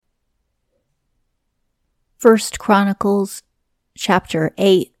1 Chronicles chapter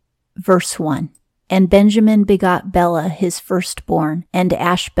 8, verse 1. And Benjamin begot Bela his firstborn, and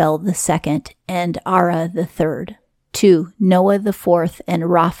Ashbel the second, and Ara the third. 2. Noah the fourth, and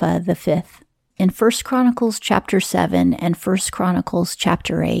Rapha the fifth. In 1 Chronicles chapter 7 and 1 Chronicles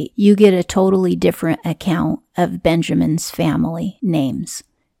chapter 8, you get a totally different account of Benjamin's family names.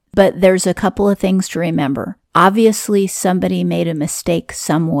 But there's a couple of things to remember. Obviously, somebody made a mistake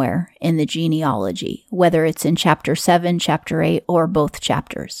somewhere in the genealogy, whether it's in chapter 7, chapter 8, or both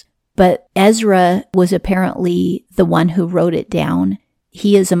chapters. But Ezra was apparently the one who wrote it down.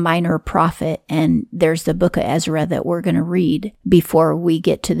 He is a minor prophet, and there's the book of Ezra that we're going to read before we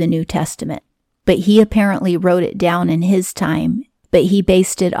get to the New Testament. But he apparently wrote it down in his time, but he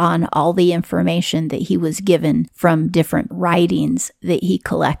based it on all the information that he was given from different writings that he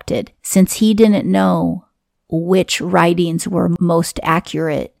collected. Since he didn't know which writings were most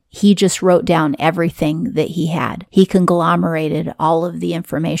accurate, he just wrote down everything that he had. He conglomerated all of the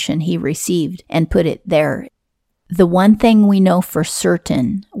information he received and put it there. The one thing we know for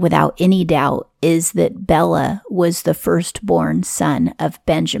certain, without any doubt, is that Bela was the firstborn son of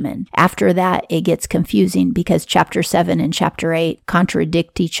Benjamin. After that, it gets confusing because chapter 7 and chapter 8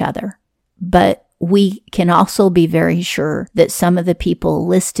 contradict each other. But we can also be very sure that some of the people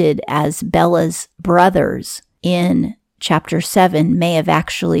listed as Bela's brothers in chapter 7 may have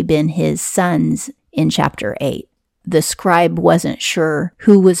actually been his sons in chapter 8. The scribe wasn't sure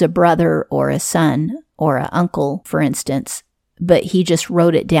who was a brother or a son or an uncle, for instance, but he just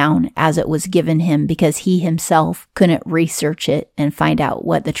wrote it down as it was given him because he himself couldn't research it and find out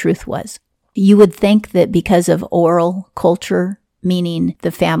what the truth was. You would think that because of oral culture, meaning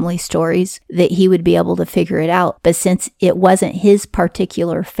the family stories, that he would be able to figure it out. But since it wasn't his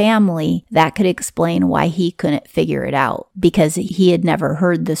particular family, that could explain why he couldn't figure it out, because he had never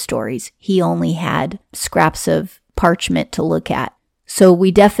heard the stories. He only had scraps of parchment to look at. So we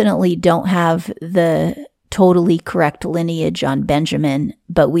definitely don't have the totally correct lineage on Benjamin,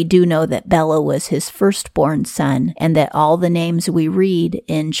 but we do know that Bela was his firstborn son, and that all the names we read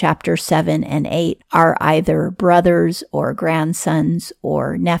in chapter 7 and 8 are either brothers or grandsons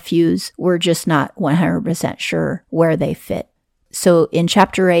or nephews. We're just not 100% sure where they fit. So in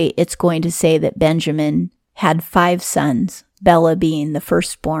chapter 8, it's going to say that Benjamin had 5 sons, Bela being the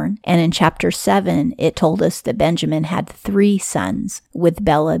firstborn. And in chapter 7, it told us that Benjamin had 3 sons, with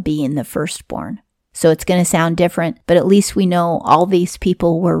Bela being the firstborn. So it's going to sound different, but at least we know all these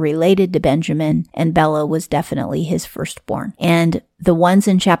people were related to Benjamin, and Bela was definitely his firstborn. And the ones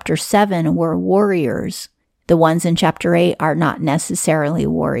in chapter 7 were warriors. The ones in chapter 8 are not necessarily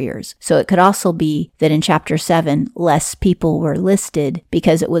warriors. So it could also be that in chapter 7, less people were listed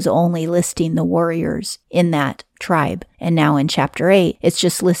because it was only listing the warriors in that tribe. And now in chapter 8, it's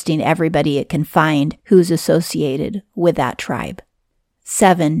just listing everybody it can find who's associated with that tribe.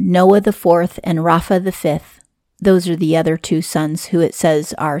 7. Noah the fourth and Rapha the fifth. Those are the other 2 sons who it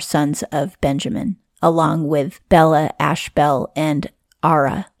says are sons of Benjamin, along with Bela, Ashbel, and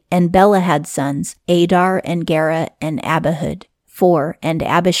Ara. And Bela had sons, Adar and Gera and Abihud. 4. And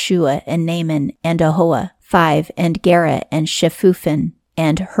Abishua and Naaman and Ahoah. 5. And Gera and Shephuphim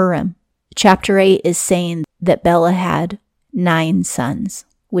and Huram. Chapter 8 is saying that Bela had 9 sons,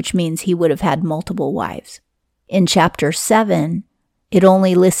 which means he would have had multiple wives. In chapter 7, it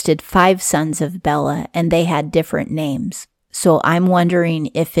only listed 5 sons of Bela, and they had different names. So I'm wondering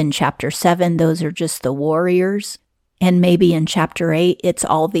if in chapter 7, those are just the warriors, and maybe in chapter 8, it's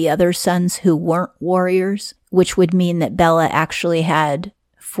all the other sons who weren't warriors, which would mean that Bela actually had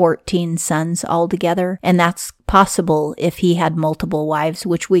 14 sons altogether, and that's possible if he had multiple wives,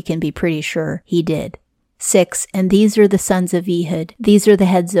 which we can be pretty sure he did. 6. And these are the sons of Ehud. These are the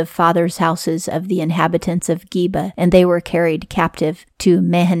heads of fathers' houses of the inhabitants of Geba, and they were carried captive to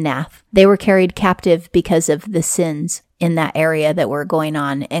Mahanath. They were carried captive because of the sins in that area that were going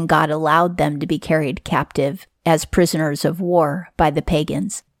on, and God allowed them to be carried captive as prisoners of war by the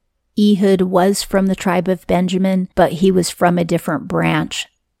pagans. Ehud was from the tribe of Benjamin, but he was from a different branch.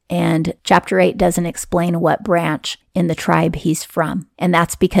 And chapter 8 doesn't explain what branch in the tribe he's from. And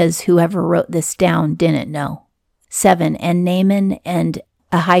that's because whoever wrote this down didn't know. 7. And Naaman and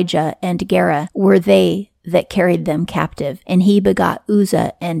Ahijah and Gera were they that carried them captive. And he begot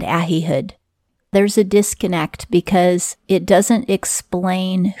Uzzah and Ahihud. There's a disconnect because it doesn't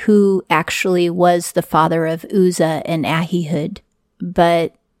explain who actually was the father of Uzzah and Ahihud.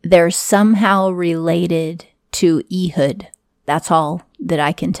 But they're somehow related to Ehud. That's all that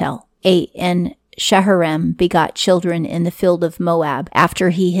I can tell. 8. And Shaharaim begot children in the field of Moab after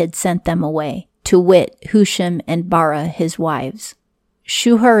he had sent them away, to wit, Hushim and Bara his wives.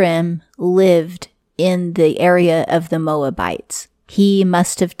 Shuharim lived in the area of the Moabites. He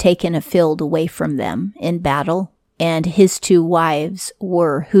must have taken a field away from them in battle, and his 2 wives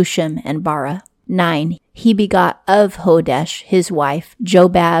were Husham and Bara. 9. He begot of Hodesh his wife,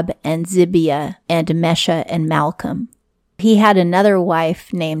 Jobab and Zibiah and Mesha and Malcolm. He had another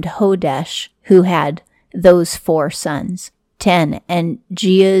wife named Hodesh, who had those 4 sons. 10. And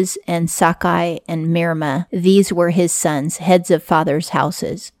Jeuz and Sakai and Mirma, these were his sons, heads of fathers'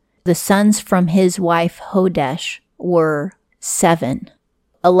 houses. The sons from his wife Hodesh were 7.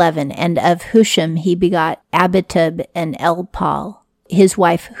 11. And of Husham he begot Abitub and Elpal. His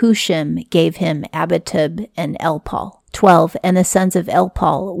wife Husham gave him Abitub and Elpal. 12. And the sons of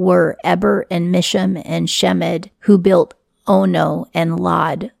Elpal were Eber and Misham and Shemed, who built Ono and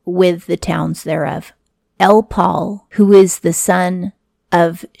Lod with the towns thereof. Elpal, who is the son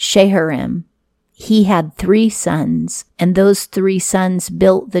of Sheharim, he had 3 sons, and those 3 sons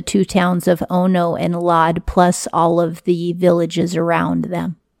built the 2 towns of Ono and Lod, plus all of the villages around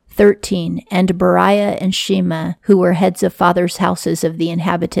them. 13. And Beriah and Shema, who were heads of fathers' houses of the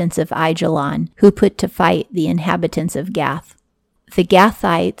inhabitants of Aijalon, who put to fight the inhabitants of Gath. The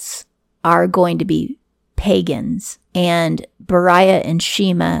Gathites are going to be pagans, and Beriah and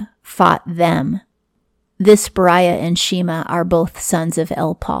Shema fought them. This Beriah and Shema are both sons of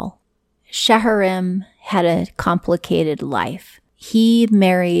Elpal. Sheharim had a complicated life. He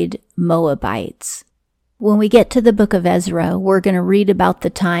married Moabites. When we get to the book of Ezra, we're going to read about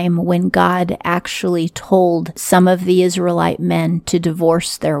the time when God actually told some of the Israelite men to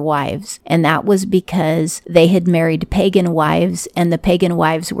divorce their wives. And that was because they had married pagan wives, and the pagan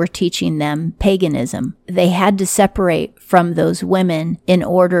wives were teaching them paganism. They had to separate from those women in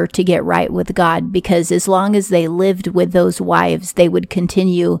order to get right with God, because as long as they lived with those wives, they would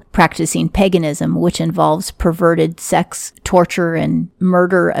continue practicing paganism, which involves perverted sex, torture, and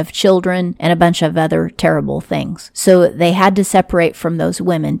murder of children, and a bunch of other terrible things. So they had to separate from those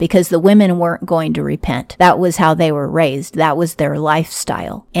women because the women weren't going to repent. That was how they were raised. That was their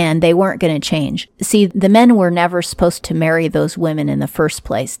lifestyle, and they weren't going to change. See, the men were never supposed to marry those women in the first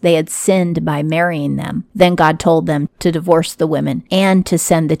place. They had sinned by marrying them. Then God told them to divorce the women and to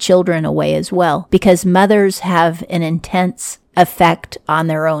send the children away as well, because mothers have an intense effect on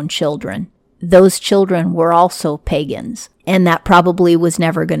their own children. Those children were also pagans, and that probably was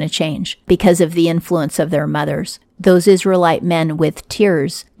never going to change because of the influence of their mothers. Those Israelite men with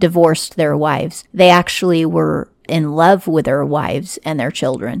tears divorced their wives. They actually were in love with their wives and their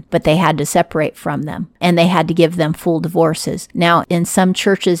children, but they had to separate from them, and they had to give them full divorces. Now, in some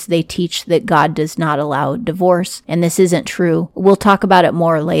churches, they teach that God does not allow divorce, and this isn't true. We'll talk about it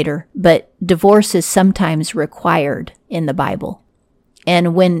more later, but divorce is sometimes required in the Bible.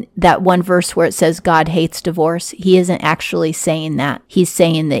 And when that one verse where it says God hates divorce, he isn't actually saying that. He's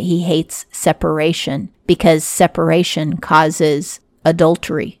saying that he hates separation, because separation causes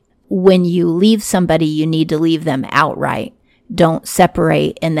adultery. When you leave somebody, you need to leave them outright. Don't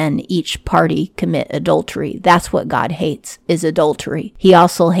separate and then each party commit adultery. That's what God hates, is adultery. He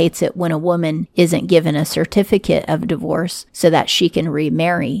also hates it when a woman isn't given a certificate of divorce so that she can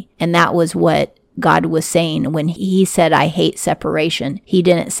remarry. And that was what God was saying when he said, I hate separation. He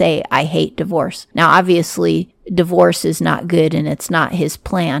didn't say, I hate divorce. Now, obviously, divorce is not good and it's not his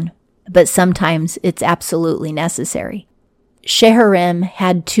plan, but sometimes it's absolutely necessary. Sheharim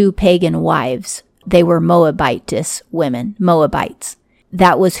had 2 pagan wives. They were Moabitess women, Moabites.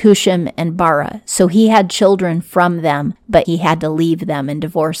 That was Husham and Bara. So he had children from them, but he had to leave them and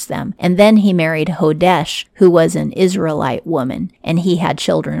divorce them. And then he married Hodesh, who was an Israelite woman, and he had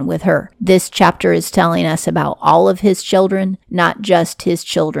children with her. This chapter is telling us about all of his children, not just his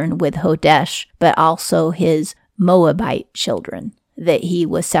children with Hodesh, but also his Moabite children that he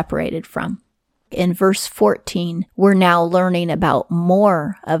was separated from. In verse 14, we're now learning about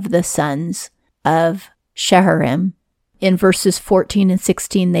more of the sons of Sheharim. In verses 14 and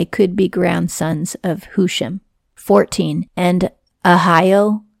 16, they could be grandsons of Husham. 14, and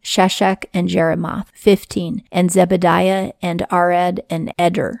Ahio, Sheshach, and Jeremoth. 15, and Zebediah, and Arad, and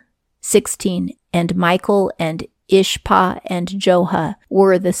Eder. 16, and Michael, and Ishpa, and Joha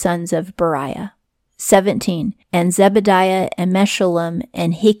were the sons of Beriah. 17, and Zebediah, and Meshullam,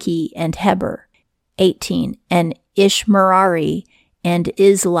 and Hiki, and Heber. 18, and Ishmerari, and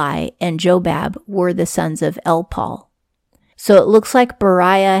Isli, and Jobab were the sons of Elpal. So it looks like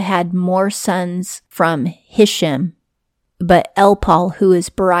Beriah had more sons from Hisham, but Elpal, who is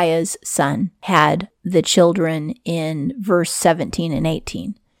Beriah's son, had the children in verse 17 and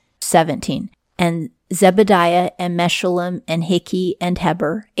 18. 17, and Zebediah, and Meshullam, and Hiki, and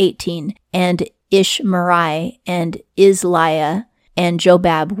Heber. 18, and Ishmerai, and Isliah, and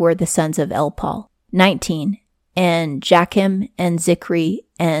Jobab were the sons of Elpal. 19. And Jachim and Zichri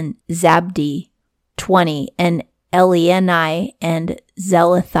and Zabdi, 20. And Elienai and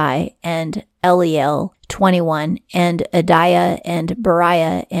Zelathai and Eliel, 21. And Adiah and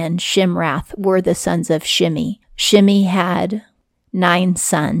Beriah and Shimrath were the sons of Shimi. Shimi had 9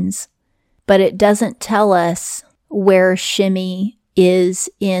 sons, but it doesn't tell us where Shimi is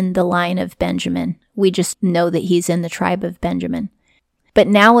in the line of Benjamin. We just know that he's in the tribe of Benjamin. But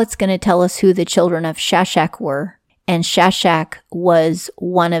now it's going to tell us who the children of Shashak were, and Shashak was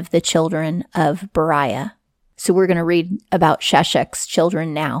one of the children of Beriah. So we're going to read about Shashak's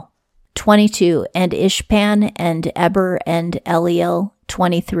children now. 22, and Ishpan and Eber and Eliel,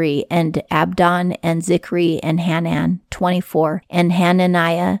 23, and Abdon and Zichri and Hanan, 24, and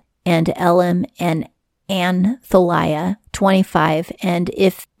Hananiah and Elam and Antholiah, 25, and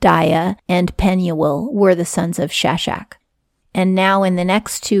Ifdiah and Penuel were the sons of Shashak. And now in the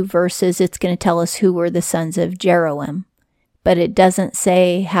next 2 verses, it's going to tell us who were the sons of Jeroam. But it doesn't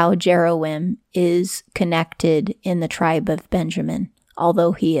say how Jeroam is connected in the tribe of Benjamin,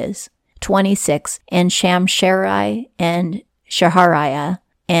 although he is. 26, and Shamsherai and Shahariah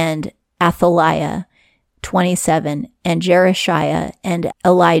and Athaliah, 27, and Jereshiah and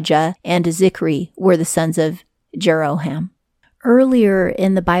Elijah and Zichri were the sons of Jeroham. Earlier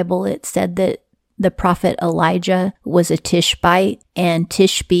in the Bible, it said that the prophet Elijah was a Tishbite, and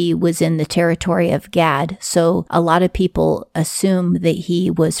Tishbe was in the territory of Gad. So a lot of people assume that he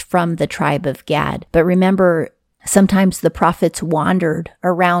was from the tribe of Gad. But remember, sometimes the prophets wandered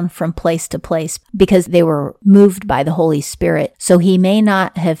around from place to place because they were moved by the Holy Spirit. So he may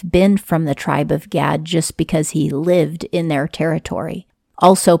not have been from the tribe of Gad just because he lived in their territory.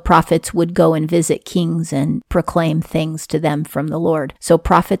 Also, prophets would go and visit kings and proclaim things to them from the Lord. So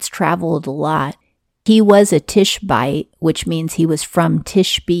prophets traveled a lot. He was a Tishbite, which means he was from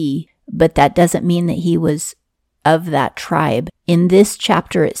Tishbe, but that doesn't mean that he was of that tribe. In this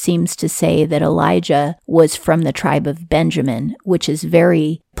chapter, it seems to say that Elijah was from the tribe of Benjamin, which is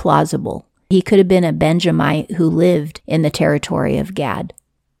very plausible. He could have been a Benjamite who lived in the territory of Gad.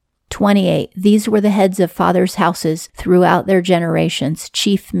 28. These were the heads of fathers' houses throughout their generations,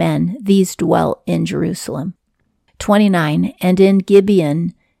 chief men. These dwelt in Jerusalem. 29. And in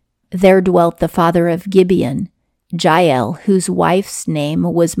Gibeon there dwelt the father of Gibeon, Jael, whose wife's name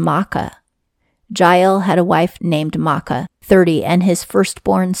was Maacah. Jael had a wife named Maacah. 30. And his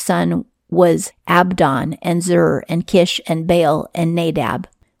firstborn son was Abdon, and Zur, and Kish, and Baal, and Nadab.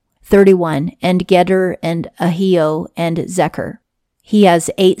 31. And Geder, and Ahio, and Zechar. He has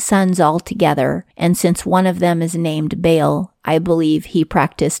 8 sons altogether, and since one of them is named Baal, I believe he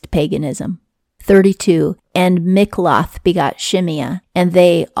practiced paganism. 32. And Mikloth begot Shimeah, and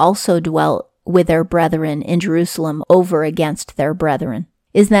they also dwelt with their brethren in Jerusalem over against their brethren.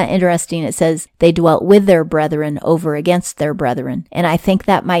 Isn't that interesting? It says they dwelt with their brethren over against their brethren. And I think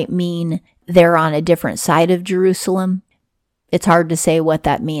that might mean they're on a different side of Jerusalem. It's hard to say what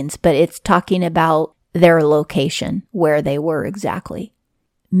that means, but it's talking about their location, where they were exactly.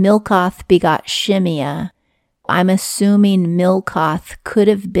 Milcoth begot Shimeah. I'm assuming Milcoth could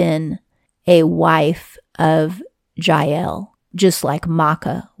have been a wife of Jael, just like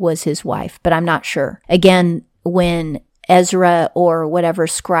Maacah was his wife, but I'm not sure. Again, when Ezra or whatever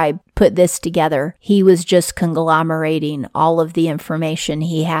scribe put this together, he was just conglomerating all of the information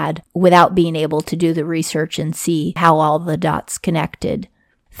he had without being able to do the research and see how all the dots connected.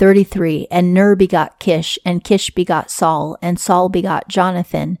 33. And Ner begot Kish, and Kish begot Saul, and Saul begot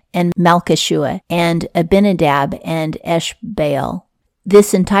Jonathan, and Malchishua, and Abinadab, and Eshbaal.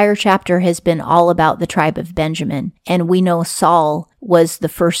 This entire chapter has been all about the tribe of Benjamin, and we know Saul was the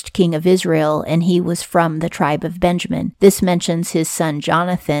first king of Israel, and he was from the tribe of Benjamin. This mentions his son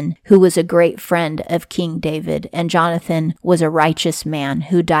Jonathan, who was a great friend of King David, and Jonathan was a righteous man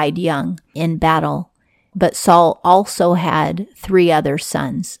who died young in battle. But Saul also had 3 other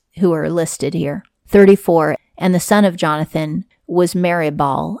sons who are listed here. 34. And the son of Jonathan was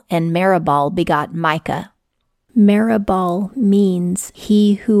Meribal, and Meribal begot Micah. Meribal means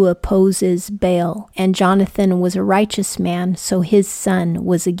he who opposes Baal, and Jonathan was a righteous man, so his son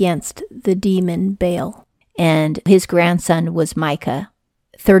was against the demon Baal, and his grandson was Micah.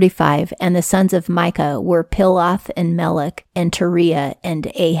 35. And the sons of Micah were Piloth and Melech and Teriah and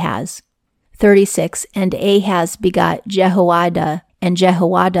Ahaz. 36. And Ahaz begot Jehoiada, and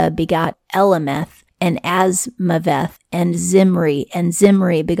Jehoiada begot Elameth and Asmaveth and Zimri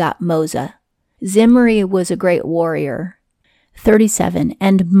begot Moza. Zimri was a great warrior. 37.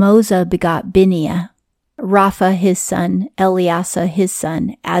 And Moza begot Biniah, Rapha his son, Eliasa his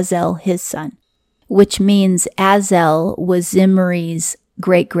son, Azel his son, which means Azel was Zimri's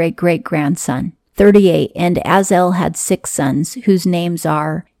great-great-great-grandson. 38. And Azel had 6 sons, whose names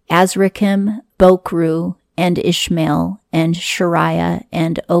are Azrikam, Bochru, and Ishmael, and Shariah,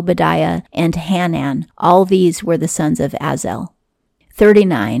 and Obadiah, and Hanan. All these were the sons of Azel.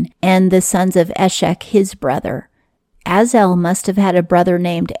 39. And the sons of Eshek, his brother. Azel must have had a brother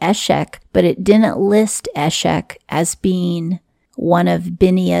named Eshek, but it didn't list Eshek as being one of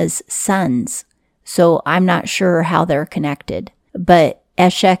Biniah's sons, so I'm not sure how they're connected. But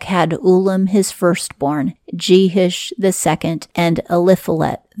Eshek had Ulam his firstborn, Jehush the second, and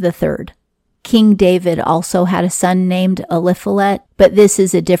Eliphalet the third. King David also had a son named Eliphalet, but this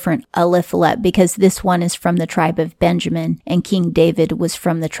is a different Eliphalet because this one is from the tribe of Benjamin, and King David was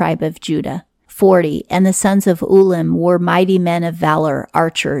from the tribe of Judah. 40. And the sons of Ulam were mighty men of valor,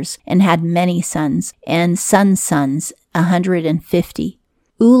 archers, and had many sons, and sons, 150.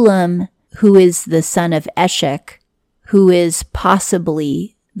 Ulam, who is the son of Eshek, who is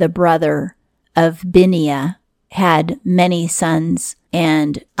possibly the brother of Biniah, had many sons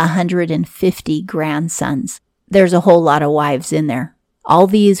and 150 grandsons. There's a whole lot of wives in there. All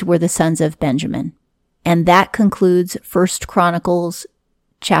these were the sons of Benjamin. And that concludes 1 Chronicles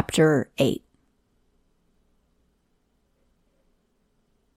chapter 8.